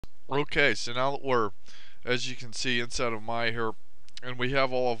Okay, so now that we're, as you can see, inside of my here, and we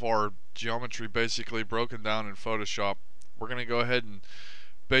have all of our geometry basically broken down in Photoshop, we're going to go ahead and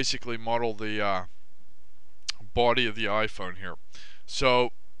basically model the body of the iPhone here.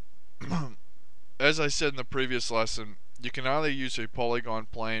 So, as I said in the previous lesson, you can either use a polygon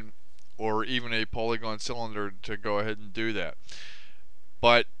plane or even a polygon cylinder to go ahead and do that.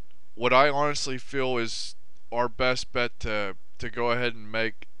 But what I honestly feel is our best bet to go ahead and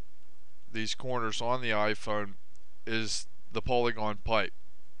make these corners on the iPhone is the polygon pipe.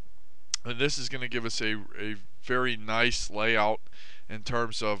 And this is going to give us a very nice layout in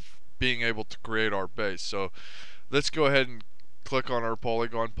terms of being able to create our base. So let's go ahead and click on our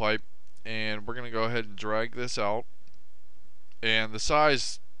polygon pipe, and we're going to go ahead and drag this out. And the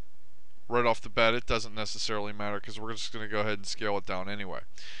size, right off the bat, it doesn't necessarily matter because we're just going to go ahead and scale it down anyway.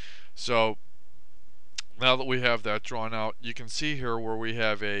 So now that we have that drawn out, you can see here where we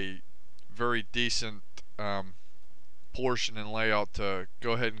have a very decent portion and layout to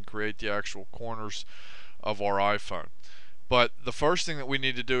go ahead and create the actual corners of our iPhone. But the first thing that we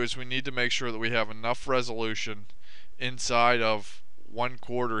need to do is we need to make sure that we have enough resolution inside of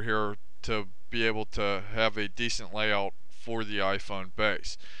 1/4 here to be able to have a decent layout for the iPhone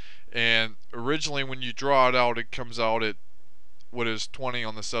base. And originally when you draw it out, it comes out at what is 20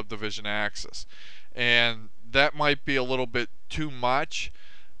 on the subdivision axis. And that might be a little bit too much.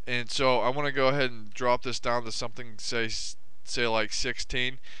 And so I want to go ahead and drop this down to something, say like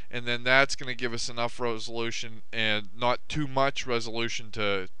 16, and then that's going to give us enough resolution and not too much resolution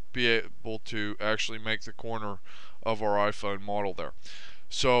to be able to actually make the corner of our iPhone model there.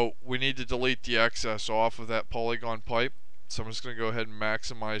 So we need to delete the excess off of that polygon pipe. So I'm just going to go ahead and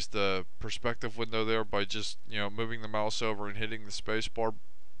maximize the perspective window there by just moving the mouse over and hitting the space bar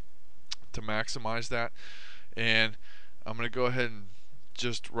to maximize that. And I'm going to go ahead and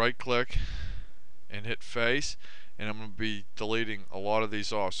just right click and hit face, and I'm going to be deleting a lot of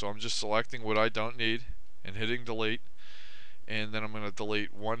these off. So I'm just selecting what I don't need and hitting delete, and then I'm going to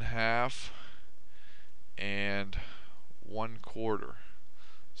delete 1/2 and 1/4.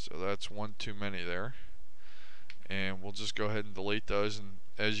 So that's one too many there, and we'll just go ahead and delete those. And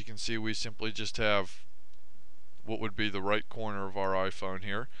as you can see, we simply just have what would be the right corner of our iPhone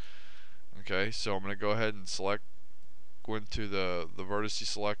here. Okay, so I'm going to go ahead and go into the vertice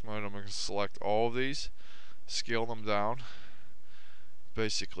select mode. I'm going to select all of these, scale them down,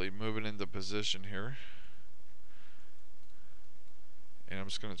 basically move it into position here, and I'm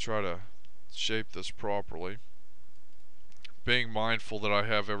just going to try to shape this properly, being mindful that I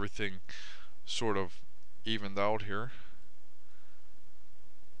have everything sort of evened out here.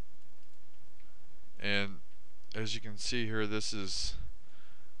 And as you can see here, this is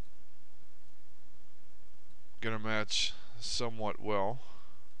going to match somewhat well.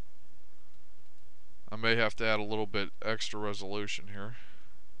 I may have to add a little bit extra resolution here.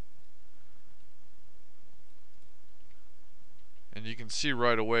 And you can see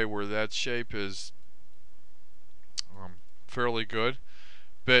right away where that shape is fairly good.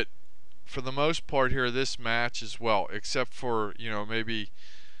 But for the most part here, this matches well, except for maybe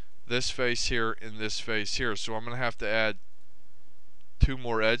this face here and this face here. So I'm going to have to add 2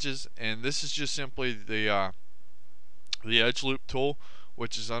 more edges, and this is just simply the Edgeloop tool,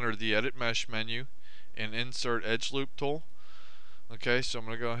 which is under the Edit Mesh menu and Insert Edgeloop tool. Okay, so I'm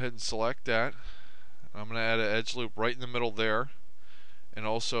going to go ahead and select that. I'm going to add an Edgeloop right in the middle there, and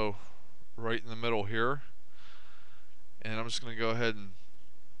also right in the middle here. And I'm just going to go ahead and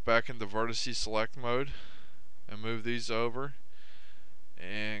back into vertice select mode and move these over,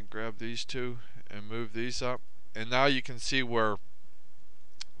 and grab these two and move these up. And now you can see where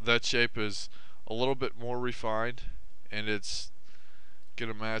that shape is a little bit more refined, and it's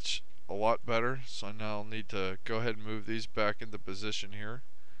going to match a lot better. So now I'll need to go ahead and move these back into position here,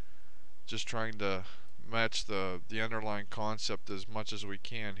 just trying to match the underlying concept as much as we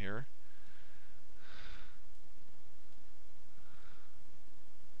can here.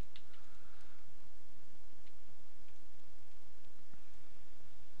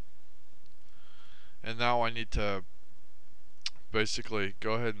 And now I need to basically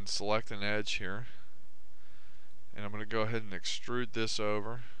go ahead and select an edge here, and I'm going to go ahead and extrude this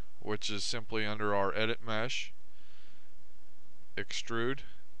over, which is simply under our Edit Mesh, Extrude,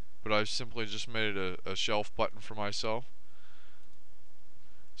 but I've simply just made it a shelf button for myself.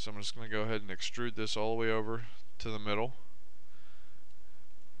 So I'm just going to go ahead and extrude this all the way over to the middle,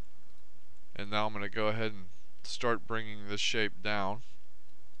 and now I'm going to go ahead and start bringing this shape down.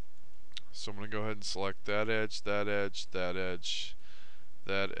 So I'm going to go ahead and select that edge, that edge, that edge,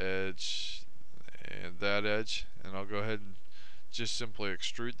 that edge, and that edge, and I'll go ahead and just simply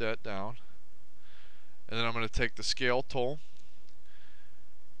extrude that down. And then I'm going to take the scale tool,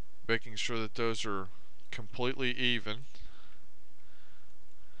 making sure that those are completely even.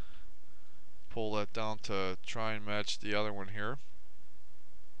 Pull that down to try and match the other one here.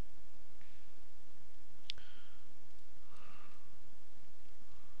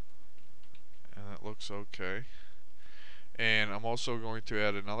 And that looks okay. And I'm also going to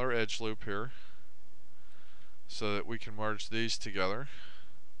add another edge loop here so that we can merge these together.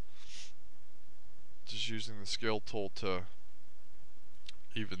 Just using the scale tool to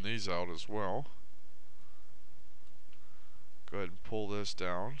even these out as well. Go ahead and pull this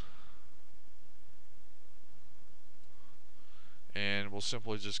down. And we'll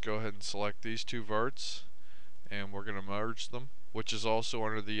simply just go ahead and select these two verts, and we're going to merge them, which is also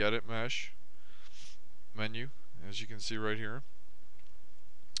under the edit mesh menu, as you can see right here.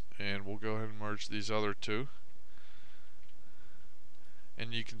 And we'll go ahead and merge these other two.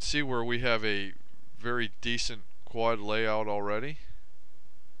 And you can see where we have a very decent quad layout already,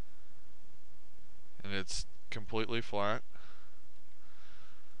 and it's completely flat.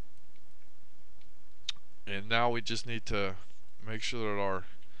 And now we just need to make sure that our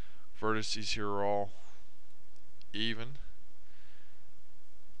vertices here are all even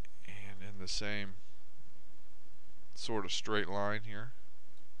and in the same sort of straight line here.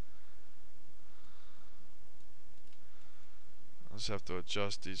 I just have to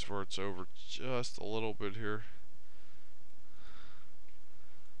adjust these verts over just a little bit here.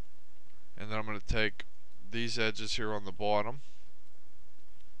 And then I'm going to take these edges here on the bottom,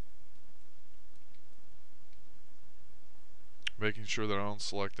 making sure that I don't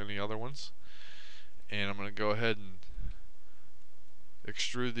select any other ones. And I'm going to go ahead and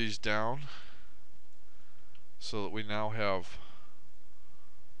extrude these down so that we now have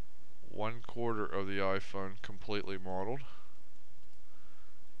 1/4 of the iPhone completely modeled.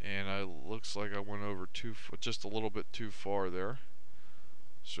 And it looks like I went over just a little bit too far there,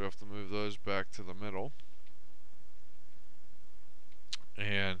 so I have to move those back to the middle.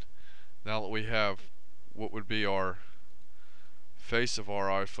 And now that we have what would be our face of our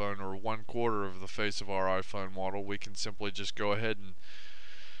iPhone, or 1/4 of the face of our iPhone model, we can simply just go ahead and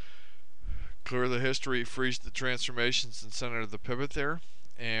clear the history, freeze the transformations, and center the pivot there.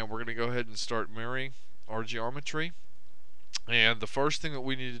 And we're going to go ahead and start mirroring our geometry. And the first thing that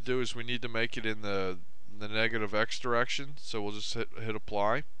we need to do is we need to make it in the negative X direction. So we'll just hit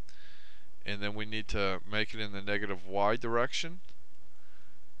apply. And then we need to make it in the negative Y direction.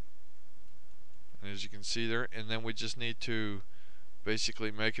 And as you can see there, and then we just need to basically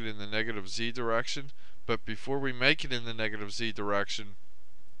make it in the negative Z direction. But before we make it in the negative Z direction,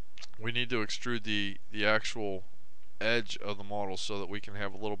 we need to extrude the actual edge of the model so that we can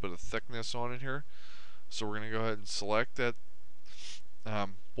have a little bit of thickness on it here. So we're going to go ahead and select that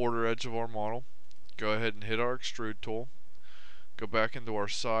border edge of our model, go ahead and hit our extrude tool, go back into our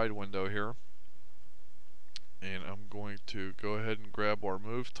side window here, and I'm going to go ahead and grab our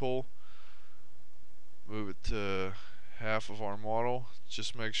move tool, move it to half of our model,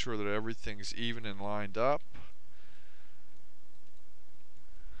 just make sure that everything's even and lined up,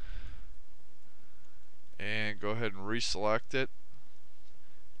 and go ahead and reselect it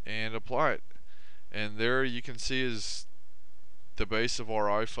and apply it. And there you can see is the base of our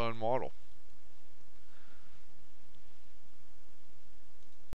iPhone model.